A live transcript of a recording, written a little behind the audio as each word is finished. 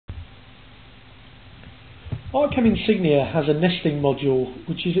Artcam Insignia has a nesting module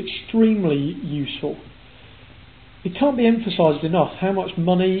which is extremely useful. It can't be emphasised enough how much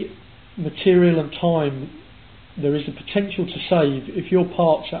money, material and time there is the potential to save if your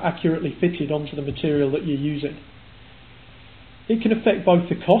parts are accurately fitted onto the material that you're using. It can affect both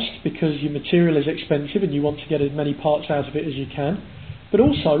the cost because your material is expensive and you want to get as many parts out of it as you can, but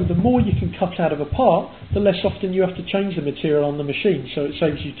also the more you can cut out of a part, the less often you have to change the material on the machine, so it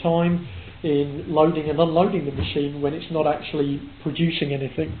saves you time in loading and unloading the machine when it's not actually producing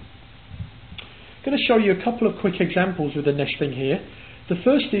anything. I'm going to show you a couple of quick examples with the nesting here. The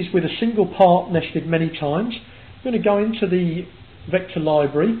first is with a single part nested many times. I'm going to go into the vector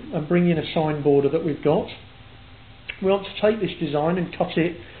library and bring in a sign border that we've got. We want to take this design and cut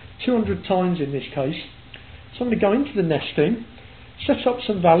it 200 times in this case. So I'm going to go into the nesting, set up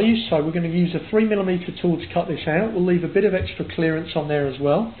some values, so we're going to use a 3mm tool to cut this out. We'll leave a bit of extra clearance on there as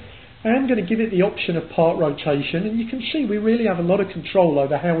well. I am going to give it the option of part rotation, and you can see we really have a lot of control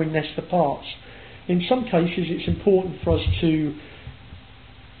over how we nest the parts. In some cases it's important for us to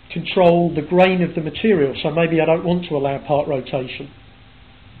control the grain of the material, so maybe I don't want to allow part rotation.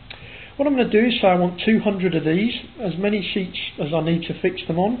 What I'm going to do is say I want 200 of these, as many sheets as I need to fix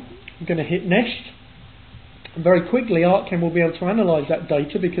them on. I'm going to hit nest, and very quickly Artcam will be able to analyse that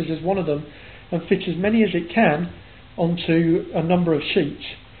data because there's one of them, and fit as many as it can onto a number of sheets.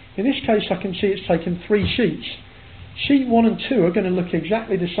 In this case I can see it's taken 3 sheets. Sheet 1 and 2 are going to look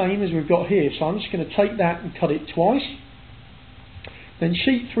exactly the same as we've got here, so I'm just going to take that and cut it twice. Then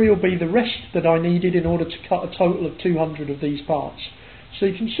sheet 3 will be the rest that I needed in order to cut a total of 200 of these parts. So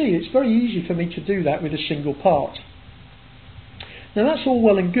you can see it's very easy for me to do that with a single part. Now that's all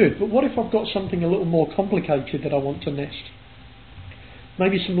well and good, but what if I've got something a little more complicated that I want to nest?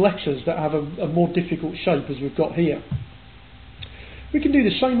 Maybe some letters that have a more difficult shape as we've got here. We can do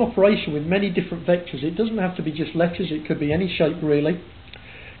the same operation with many different vectors. It doesn't have to be just letters, it could be any shape really.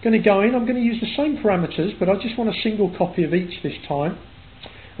 Going to go in, I'm going to use the same parameters, but I just want a single copy of each this time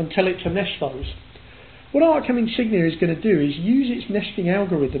and tell it to nest those. What Artcam Insignia is going to do is use its nesting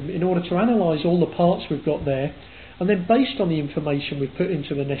algorithm in order to analyse all the parts we've got there, and then based on the information we've put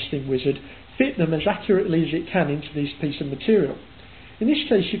into the nesting wizard, fit them as accurately as it can into this piece of material. In this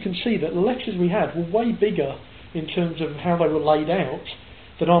case you can see that the letters we had were way bigger in terms of how they were laid out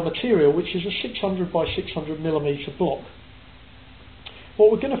than our material, which is a 600 by 600mm block.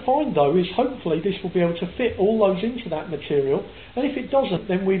 What we're going to find though is hopefully this will be able to fit all those into that material, and if it doesn't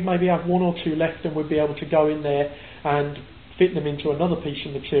then we maybe have 1 or 2 left and we'll be able to go in there and fit them into another piece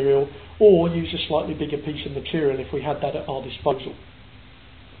of material, or use a slightly bigger piece of material if we had that at our disposal.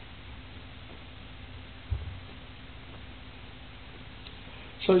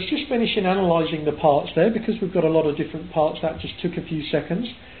 So it's just finishing analysing the parts there because we've got a lot of different parts. That just took a few seconds.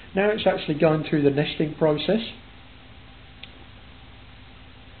 Now it's actually going through the nesting process.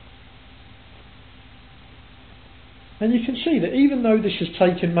 And you can see that even though this has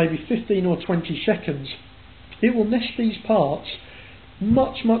taken maybe 15 or 20 seconds, it will nest these parts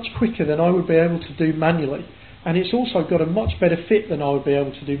much quicker than I would be able to do manually. And it's also got a much better fit than I would be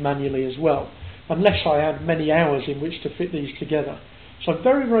able to do manually as well, unless I had many hours in which to fit these together. So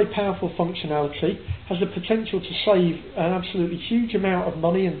very powerful functionality, has the potential to save an absolutely huge amount of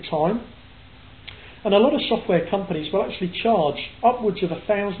money and time. And a lot of software companies will actually charge upwards of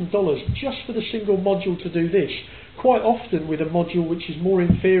 $1,000 just for the single module to do this, quite often with a module which is more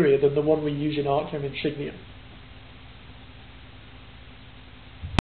inferior than the one we use in Artcam Insignia.